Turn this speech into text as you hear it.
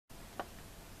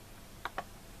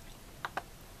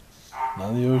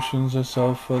Now the oceans are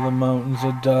sulfur, the mountains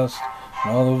are dust,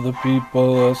 and all of the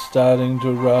people are starting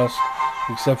to rust,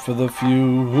 except for the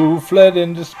few who fled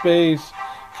into space,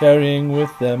 carrying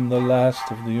with them the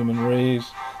last of the human race.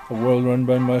 A world run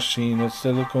by machine, a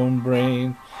silicone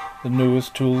brain. The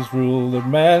newest tools rule, that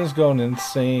man's gone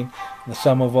insane. The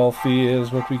sum of all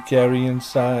fears, what we carry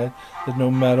inside, that no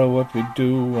matter what we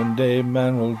do, one day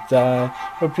man will die,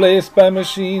 replaced by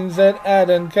machines that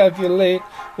add and calculate,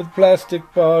 with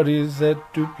plastic bodies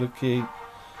that duplicate.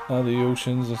 Now the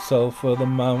oceans are sulfur, the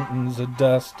mountains are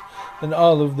dust, and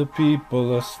all of the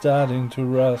people are starting to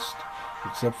rust,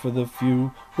 except for the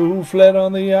few who fled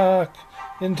on the ark,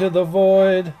 into the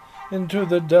void, into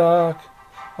the dark.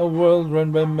 A world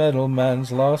run by metal,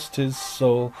 man's lost his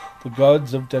soul. The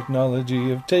gods of technology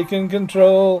have taken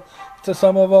control. It's the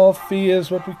sum of all fears,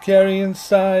 what we carry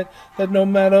inside, that no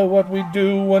matter what we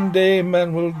do, one day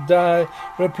man will die,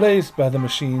 replaced by the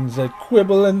machines that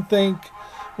quibble and think,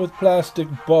 with plastic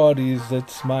bodies that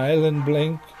smile and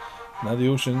blink. Now the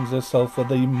oceans are sulfur,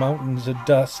 the mountains are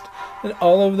dust, and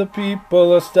all of the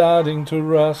people are starting to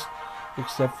rust,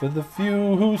 except for the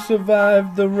few who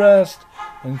survived the rest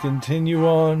and continue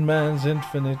on man's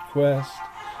infinite quest.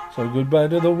 So goodbye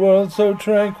to the world so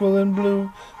tranquil and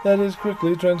blue, that is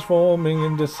quickly transforming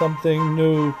into something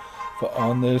new. For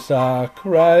on this ark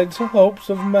rides hopes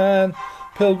of man,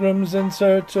 pilgrims in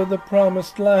search of the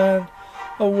promised land.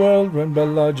 A world run by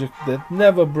logic that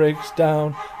never breaks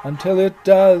down, until it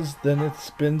does, then it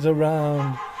spins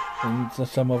around. And it's the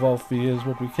sum of all fears,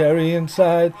 what we carry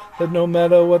inside, that no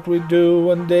matter what we do,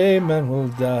 one day man will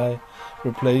die,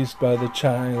 replaced by the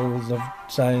childs of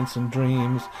science and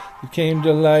dreams that came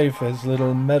to life as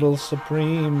little metal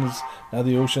supremes. Now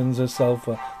the oceans are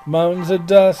sulfur, the mountains are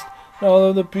dust, and all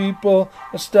of the people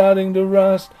are starting to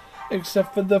rust,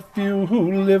 except for the few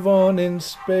who live on in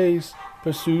space,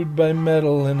 pursued by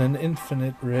metal in an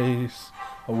infinite race.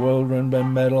 A world run by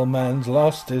metal, man's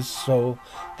lost his soul.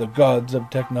 The gods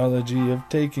of technology have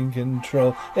taken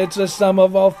control. It's the sum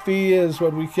of all fears,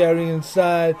 what we carry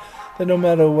inside, that no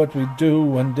matter what we do,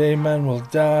 one day man will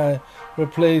die,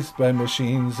 replaced by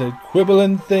machines that quibble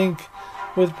and think,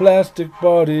 with plastic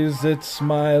bodies that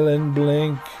smile and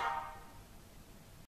blink.